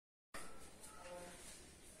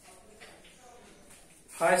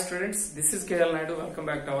Hi students, this is KL Naidu. Welcome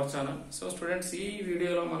back to our channel. So students, ఈ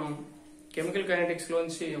వీడియోలో మనం chemical kinetics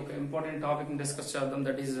లోంచి ఒక ఇంపార్టెంట్ టాపిక్ ని డిస్కస్ చేద్దాం,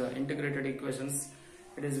 that is integrated equations.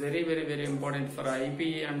 It is very important for IP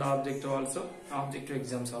and objective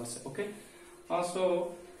exams also. Okay. Also,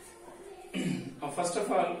 first of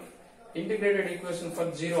all, integrated equation for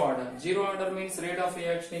zero order. Zero order means rate of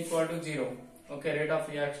reaction equal to zero. Okay, rate of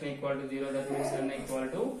reaction equal to zero. That means n equal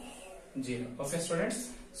to zero. Okay, students.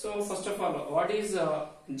 So first of all, what is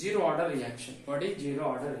zero order reaction? What is zero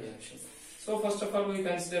order reaction? So first of all, we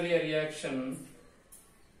consider a reaction.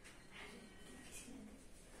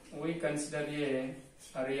 We consider a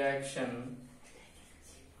reaction.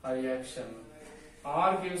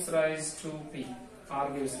 R gives rise to P. R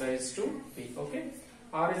gives rise to P. Okay.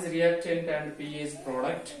 R is reactant and P is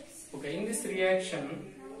product. Okay. In this reaction,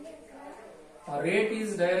 rate is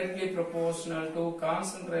directly proportional to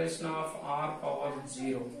concentration of R power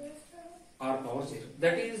 0. R power 0.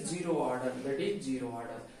 That is zero order.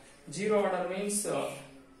 Zero order means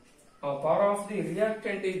power of the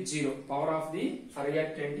reactant is 0. Power of the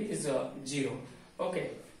reactant is 0. Okay.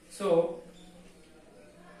 So,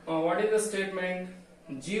 what is the statement?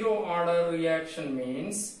 Zero order reaction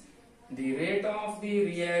means the rate of the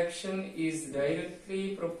reaction is directly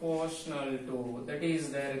proportional to, that is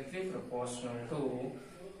directly proportional to,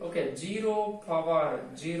 okay, zero power,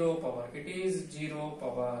 it is zero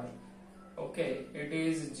power, okay, it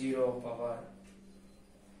is zero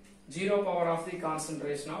power of the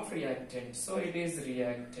concentration of reactant, so it is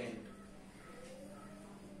reactant,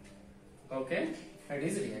 okay, it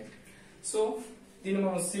is reactant. So దీన్ని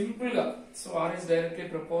మనం simple గా, so R is directly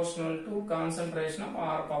proportional to concentration of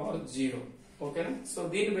R power 0. ఓకేనా? So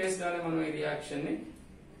దీని base గానే మనం ఈ reaction ని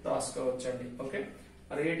రాసుకోవచ్చండి. Okay,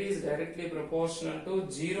 rate is directly proportional to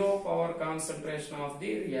 0 power concentration of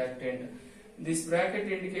the reactant. This bracket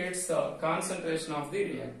indicates concentration of the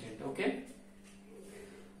reactant. Okay,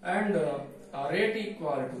 and rate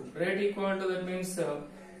equal to that means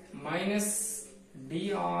minus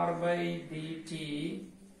dr by dt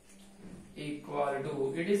equal to,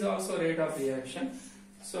 it is also rate of reaction,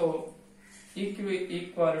 so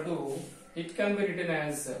equal to, it can be written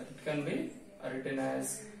as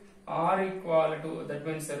R equal to, that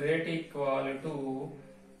means rate equal to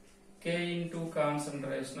K into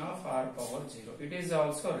concentration of R power 0. It is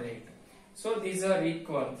also rate. So these are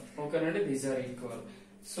equal. Okay, these are equal.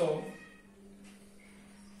 So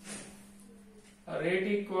rate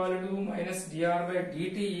equal to minus dr by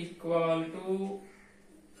dt equal to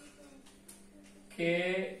K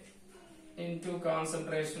into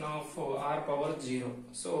concentration of R power 0.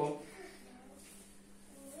 So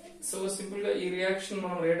simple గా ఈ reaction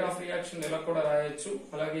మనం rate of reaction ఇలా కూడా రాయొచ్చు,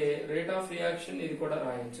 అలాగే rate of reaction ఇది కూడా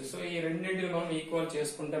రాయొచ్చు. సో ఈ రెండింటిని మనం ఈక్వల్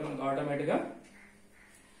చేసుకుంటే మనకు ఆటోమేటిక్ గా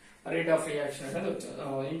రేట్ ఆఫ్ రియాక్షన్ అనేది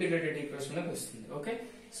ఇంటిగ్రేటెడ్ ఈక్వేషన్ అనేది వస్తుంది. ఓకే,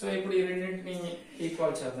 సో ఇప్పుడు ఈ రెండింటిని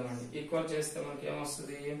ఈక్వల్ చేద్దామండి. ఈక్వల్ చేస్తే మనకి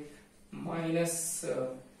ఏమొస్తుంది? Minus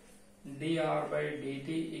dr by dt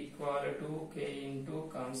equal to K into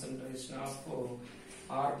concentration of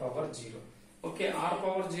R power 0. Okay, R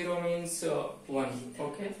power 0 means 1.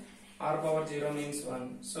 Okay, R power 0 means 1.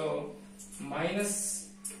 So minus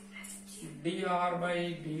dr by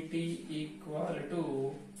dt equal to,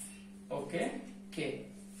 okay, K.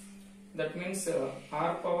 That means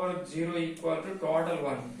R power 0 equal to total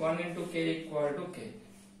 1 into K equal to K.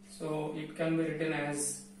 So it can be written as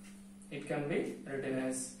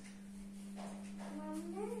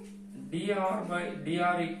dr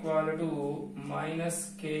equal to minus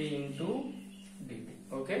K into dt.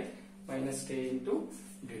 Okay, minus K into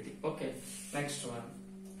dt. Okay, next one.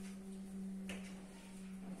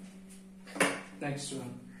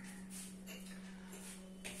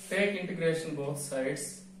 Take integration both sides.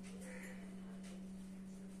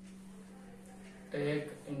 Take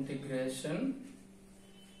integration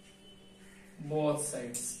both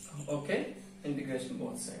sides. Okay, integration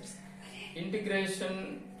both sides. Integration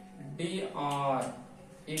dr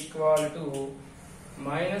equal to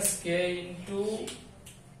minus K into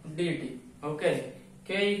dt. Okay, K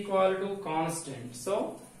equal to constant. So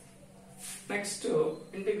next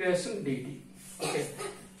integration dt. Okay,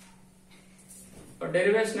 but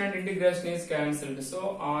derivation and integration is cancelled. So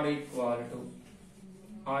R equal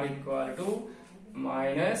to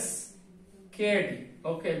minus kd.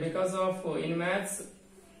 Okay, because of in maths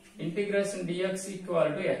integration dx equal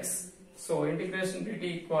to x. So integration dt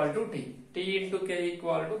equal to t into k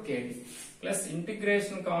equal to kd plus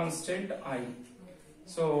integration constant I.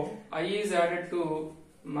 So I is added to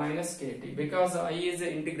minus kt because I is the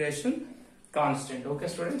integration constant. Okay,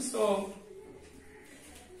 students. So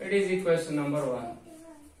it is equation number 1.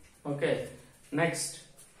 Okay, next.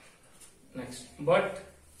 But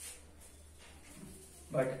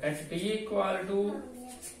but at t equal to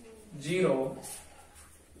 0,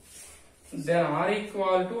 then r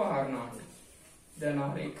equal to r naught. Then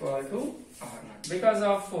r equal to r naught because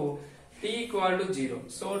of t equal to 0.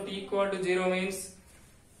 So t equal to 0 means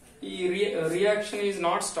reaction is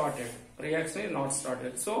not started. Reaction is not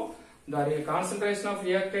started. So the concentration of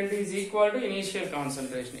reactant is equal to initial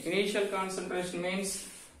concentration. Initial concentration means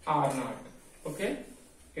r naught. Okay,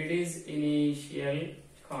 it is initial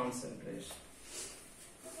concentration.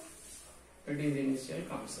 It is initial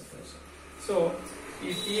concentration. So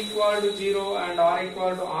ఈ t equal to 0 and r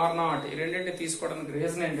equal to r not ఈ రెండింటిని తీసుకోవడానికి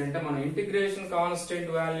reason ఏంటంటే మనం integration constant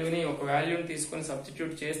వాల్యూని ఒక వాల్యూని తీసుకొని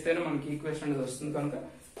సబ్స్టిట్యూట్ చేస్తేనే మనకి ఈక్వేషన్ అనేది వస్తుంది కనుక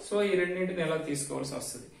సో ఈ రెండింటిని ఎలా తీసుకోవాల్సి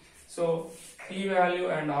వస్తుంది. So t value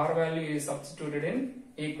and r value is substituted in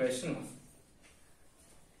equation 1.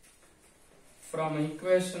 From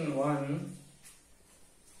equation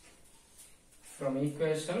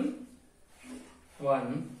 1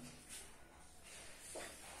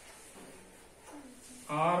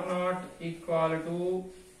 r naught equal to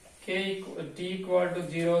t equal to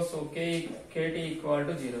 0, so kt equal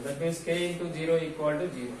to 0. That means k into 0 equal to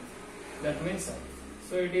 0. That means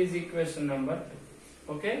so it is equation number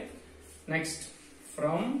 2. Okay. Next,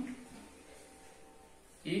 from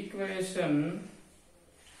equation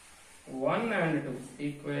 1 and 2.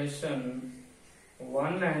 Equation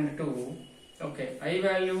 1 and 2. Okay, I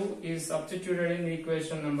value is substituted in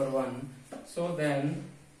equation number 1. So then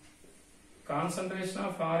concentration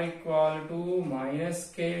of r equal to minus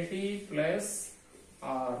kt plus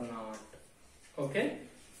r naught. Okay,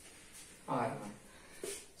 r naught.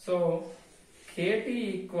 So kt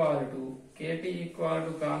equal to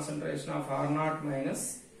concentration of r naught minus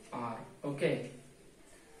r. Okay.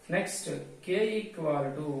 Next, k equal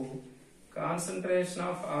to concentration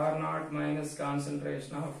of r naught minus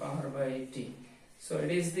concentration of r by t. So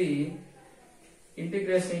it is the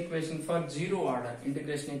integration equation for zero order.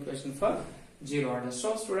 Integration equation for zero order. So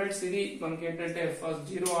students, ఇది మనకి ఏంటంటే first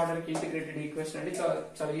zero order కి integrated equation అంటే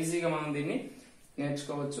చాలా ఈజీగా మనం దీన్ని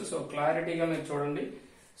నేర్చుకోవచ్చు. సో క్లారిటీగా మీరు చూడండి.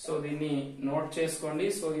 సో దీన్ని నోట్ చేసుకోండి.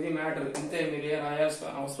 సో ఇది మ్యాటర్, ఇంతే, మీరు ఏ రాయాల్సిన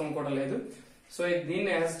అవసరం కూడా లేదు. సో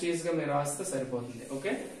దీన్ని యాజ్ ఇట్ ఈజ్ గా మీరు రాస్తే సరిపోతుంది.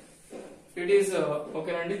 ఓకే, ఇట్ ఈస్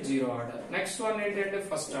ఓకేనండి, జీరో ఆర్డర్. నెక్స్ట్ వన్ ఏంటంటే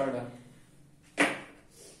ఫస్ట్ ఆర్డర్.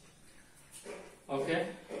 ఓకే,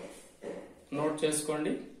 నోట్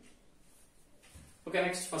చేసుకోండి. ఓకే,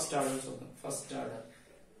 నెక్స్ట్ ఫస్ట్ ఆర్డర్ చూద్దాం. First order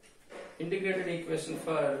integrated equation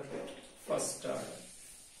for first order.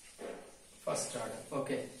 First order.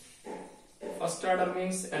 Okay, first order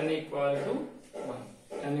means n equal to 1.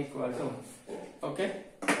 n equal to 1. Okay,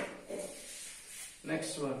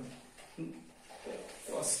 next one,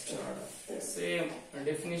 first order. Same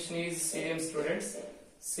definition is same, students.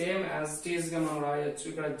 Same as it is గా మనం రాయొచ్చు.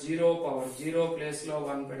 ఇక్కడ 0 power 0 place లో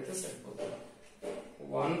 1 పెడితే సరిపోతుంది.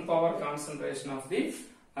 1 power concentration of the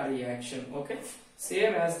reaction. Okay,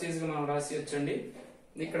 same as it is గా మనం రాసియొచ్చండి.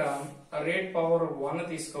 ఇక్కడ రేట్ పవర్ 1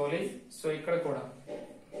 తీసుకోవాలి. సో ఇక్కడ కూడా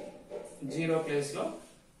 0 ప్లేస్ లో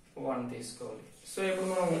 1 తీసుకోవాలి. సో ఇప్పుడు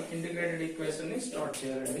మనం ఇంటిగ్రేటెడ్ ఈక్వేషన్ ని స్టార్ట్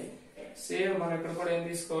చేయాలండి. సేమ్ మనం ఇక్కడ కూడా ఏం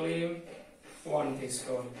తీసుకోవాలి, 1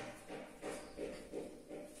 తీసుకోవాలి.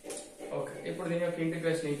 ఓకే, ఇప్పుడు దీని యొక్క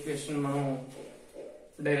ఇంటిగ్రేషన్ ఈక్వేషన్ మనం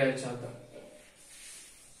డెరైవ్ చేద్దాం.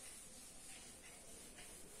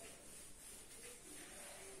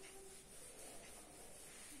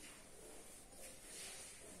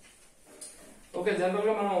 ఓకే, జనరల్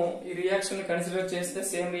గా మనం ఈ రియాక్షన్ ని కన్సిడర్ చేస్తే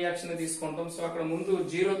సేమ్ రియాక్షన్ తీసుకుంటాం. సో అక్కడ ముందు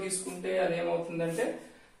 0 తీసుకుంటే అదేమవుతుందంటే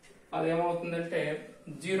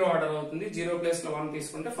జీరో ఆర్డర్ అవుతుంది. 0 ప్లేస్ లో 1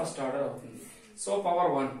 తీసుకుంటే ఫస్ట్ ఆర్డర్ అవుతుంది. So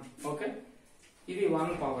power 1. ఓకే, ఇది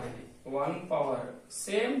 1 పవర్, ఇది 1 power.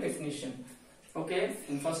 Same definition. Okay,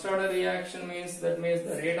 in first order reaction means the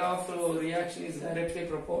rate of reaction is directly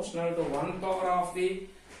proportional to 1 power of the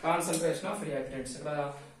concentration of reactants. ఇక్కడ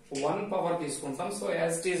 1 power తీసుకుంటాం. So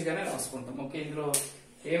as it is గానే రాసుకుంటాం. Okay, ఇందులో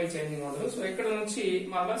ఏమి changing ఉండదు. So ఇక్కడ నుంచి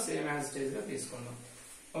మళ్ళీ సేమ్ యాజ్ ఇట్ ఈస్ గా తీసుకుందాం.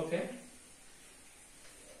 Okay,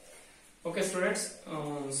 okay students.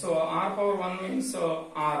 So r power 1 means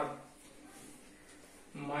r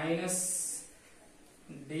minus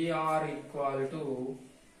dr equal to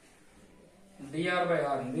dr by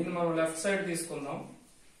r. దీన్ని మనం లెఫ్ట్ సైడ్ తీసుకుందాం.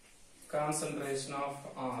 Concentration of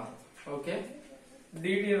r. Okay,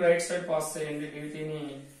 dt right side pass చేయండి. dt ని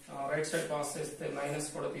రైట్ సైడ్ పాస్ చేస్తే minus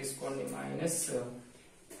కూడా తీసుకోండి, మైనస్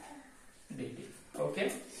dt. ఓకే,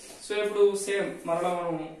 సో ఇప్పుడు same మరలా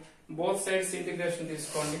మనం బోత్ సైడ్స్ ఇంటిగ్రేషన్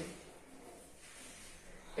తీసుకోండి.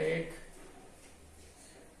 Take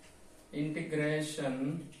integration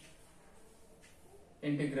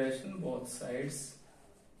both sides.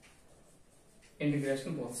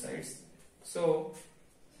 Integration both sides. So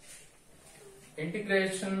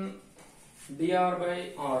integration dr by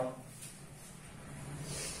r,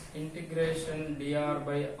 integration dr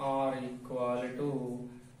by r equal to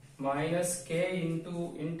minus k into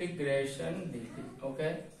integration dt.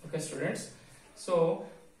 Okay, students. So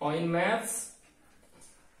in maths,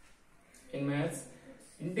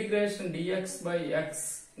 integration dx by x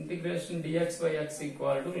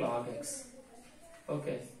equal to log x.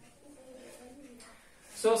 Okay,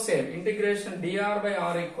 so same integration dr by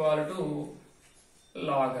r equal to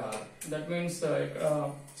log r. That means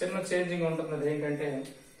చిన్న changing ఉంటుంది. ఏంటంటే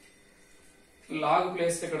log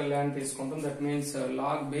place ఇక్కడ land తీసుకుంటాం. That means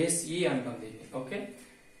log base ఈ అంటుంది. Okay,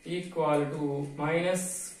 equal to minus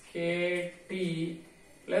kt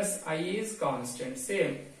plus I is constant.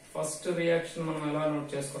 Same first reaction మనం ఎలా note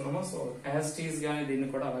చేసుకున్నామో సో యాజ్ ఇట్ ఈజ్ గానీ దీన్ని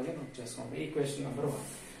కూడా అలాగే నోట్ చేసుకోండి. Equation number 1.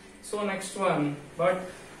 So next one, but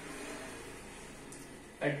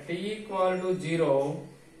at t equal to 0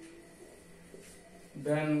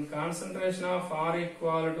 then concentration of r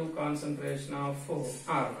equal to concentration of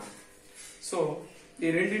r. So ఈ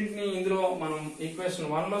రెండింటిని ఇందులో మనం ఈక్వేషన్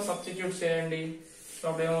 1 లో సబ్స్టిట్యూట్ చేయండి. సో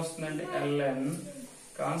అప్పుడు ఏమొస్తుందంటే ln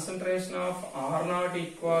concentration of r naught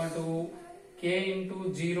equal to k into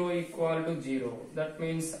 0 equal to 0. That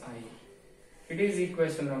means I. It is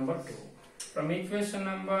equation number 2. From equation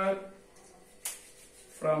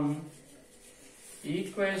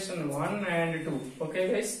 1 and 2. Okay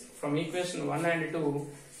guys, from equation 1 and 2.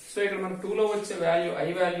 So ఇక్కడ మనకు 2 లో వచ్చే వాల్యూ i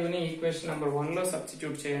వాల్యూని equation number 1 లో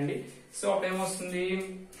substitute చేయండి. So అప్పుడు ఏమొస్తుంది,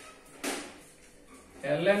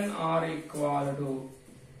 ln r equal to,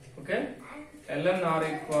 okay, ln r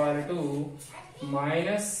equal to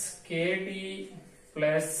minus kt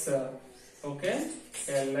plus, okay,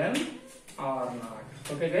 ln r naught.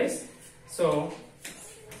 Okay guys, so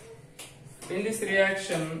in this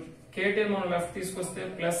reaction kt మనం లెఫ్ట్ తీసుకొస్తే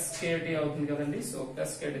ప్లస్ kt అవుతుంది కదండి. So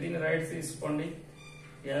plus kt, దీన్ని right తీసుకోండి.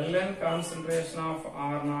 ln concentration of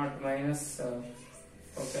r naught minus,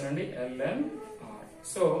 ఓకేనండి, ln r.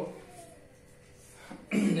 So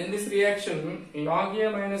in this reaction log a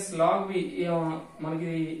minus log b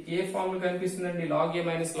మనకి ఏ form లో కనిపిస్తుందండి, log a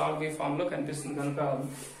minus log b form లో కనిపిస్తుంది కనుక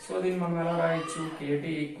సో దీన్ని మనం ఎలా రాయొచ్చు, kt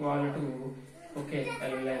equal to, okay,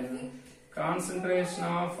 ln concentration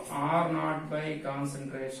of r naught by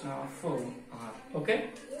concentration of r. Okay,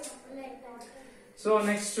 so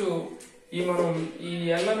next ఈ మనం ఈ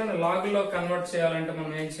ln లాగ్ లో కన్వర్ట్ చేయాలంటే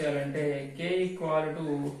మనం ఏం చేయాలంటే k ఈక్వల్ టు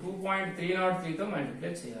 2.303 తో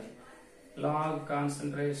మల్టిప్లై చేయాలి. log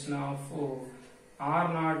concentration of r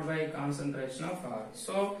naught by concentration of r.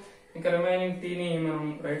 So ఇంకా రిమైనింగ్ t ని మనం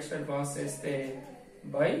రైట్ సైడ్ పాస్ చేస్తే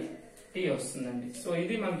బై t వస్తుందండి. సో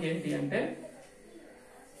ఇది మనకి ఏంటి అంటే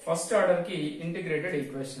ఫస్ట్ ఆర్డర్ కి ఇంటిగ్రేటెడ్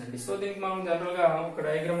ఈక్వేషన్ అండి. సో దీనికి మనం జనరల్ గా ఒక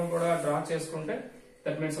డయాగ్రామ్ కూడా డ్రా చేసుకుంటే,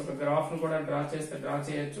 దట్ మీన్స్ ఒక గ్రాఫ్ ను కూడా డ్రా చేస్తే డ్రా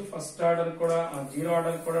చేయొచ్చు. ఫస్ట్ ఆర్డర్ కూడా, జీరో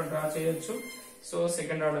ఆర్డర్ కూడా డ్రా చేయొచ్చు. సో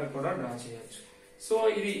సెకండ్ ఆర్డర్ కూడా డ్రా చేయొచ్చు. సో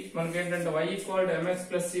ఇది మనకి ఏంటంటే y equal to mx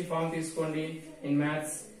plus c form తీసుకోండి in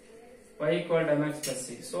maths. y equal to mx plus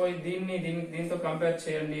c. So దీంతో కంపేర్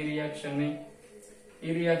చేయండి ఈ రియాక్షన్ ని. ఈ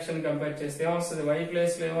రియాక్షన్ కంపేర్ చేస్తే ఏమొస్తుంది, y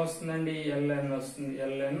ప్లేస్ లో ఏమొస్తుందండి, ln వస్తుంది,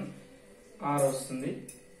 ln r వస్తుంది.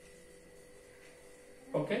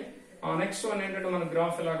 ఓకే, నెక్స్ట్ వన్ ఏంటంటే మన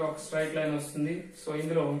గ్రాఫ్ ఇలాగా ఒక స్ట్రైట్ లైన్ వస్తుంది. సో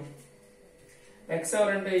ఇందులో x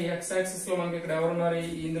ఎవరంటే ఈ x యాక్సిస్ లో మనకి ఇక్కడ ఎవరున్నారు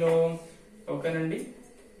ఇందులో, ఓకేనండి.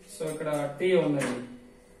 సో ఇక్కడ t ఉందండి,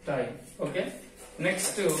 time. Okay,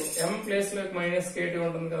 next m place లో మైనస్ kt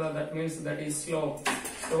ఉంటుంది కదా, that means that is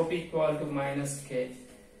slope equal to minus k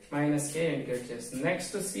indicate చేస్తుంది.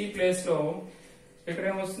 నెక్స్ట్ c ప్లేస్ లో ఇక్కడ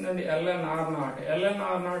ఏమొస్తుందండి, ln r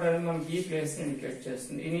naught అనేది మనకి ఈ ప్లేస్ ని ఇండికేట్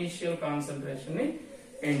చేస్తుంది, ఇనీషియల్ కాన్సంట్రేషన్ ని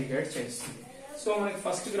ఇండికేట్ చేస్తుంది. సో మనకి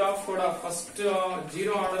ఫస్ట్ గ్రాఫ్ కూడా ఫస్ట్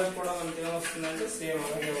జీరో ఆర్డర్ కూడా మనకి ఏమొస్తుందంటే సేమ్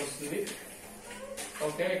అలాగే వస్తుంది.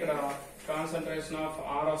 ఓకే, ఇక్కడ కాన్సంట్రేషన్ ఆఫ్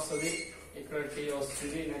r వస్తుంది, ఇక్కడ t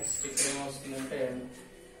వస్తుంది. నెక్స్ట్ ఇక్కడ ఏమొస్తుందంటే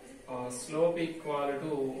స్లోప్ ఈక్వల్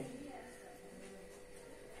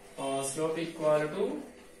టు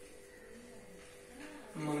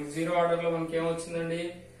మనకి జీరో ఆర్డర్ లో మనకి ఏమొచ్చిందండి,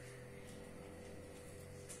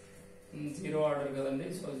 జీరో ఆర్డర్ కదండి.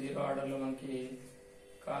 సో జీరో ఆర్డర్ లో మనకి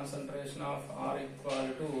concentration of r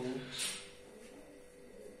equal to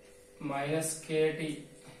minus kt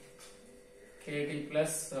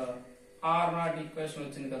plus r naught equation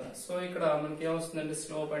వచ్చింది కదా. సో ఇక్కడ మనకి ఏమొస్తుందండి,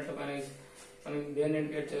 స్లోప్ అంటే మనకి దేన్ని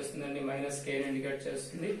ఇండికేట్ చేస్తుందండి, మైనస్ k ని ఇండికేట్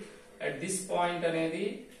చేస్తుంది. అట్ దిస్ పాయింట్ అనేది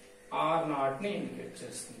r naught ని ఇండికేట్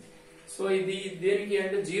చేస్తుంది. సో ఇది దేనికి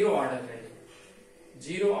అంటే జీరో ఆర్డర్ అండి.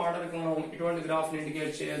 జీరో ఆర్డర్ కి మనం ఇటువంటి గ్రాఫ్ ని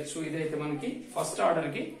ఇండికేట్ చేయొచ్చు. ఇదైతే మనకి ఫస్ట్ ఆర్డర్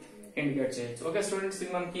కి ఇండికేట్ చేయొచ్చు. ఓకే స్టూడెంట్స్,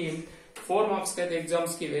 ఇది మనకి 4 మార్క్స్ అయితే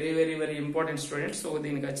ఎగ్జామ్స్ కి very very very important students. So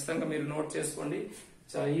దీన్ని ఖచ్చితంగా మీరు నోట్ చేసుకోండి.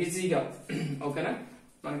 చాలా ఈజీగా ఓకేనా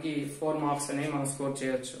మనకి 4 మార్క్స్ అనేవి మనం స్కోర్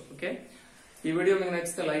చేయొచ్చు. ఓకే, ఈ వీడియో మీకు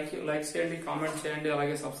నచ్చితే లైక్ చేయండి, కామెంట్ చేయండి,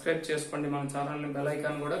 అలాగే సబ్స్క్రైబ్ చేసుకోండి మన ఛానల్ ని, బెల్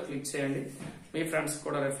ఐకాన్ కూడా క్లిక్ చేయండి, మీ ఫ్రెండ్స్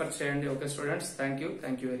కూడా రెఫర్ చేయండి. Okay students, thank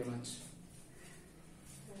you very much.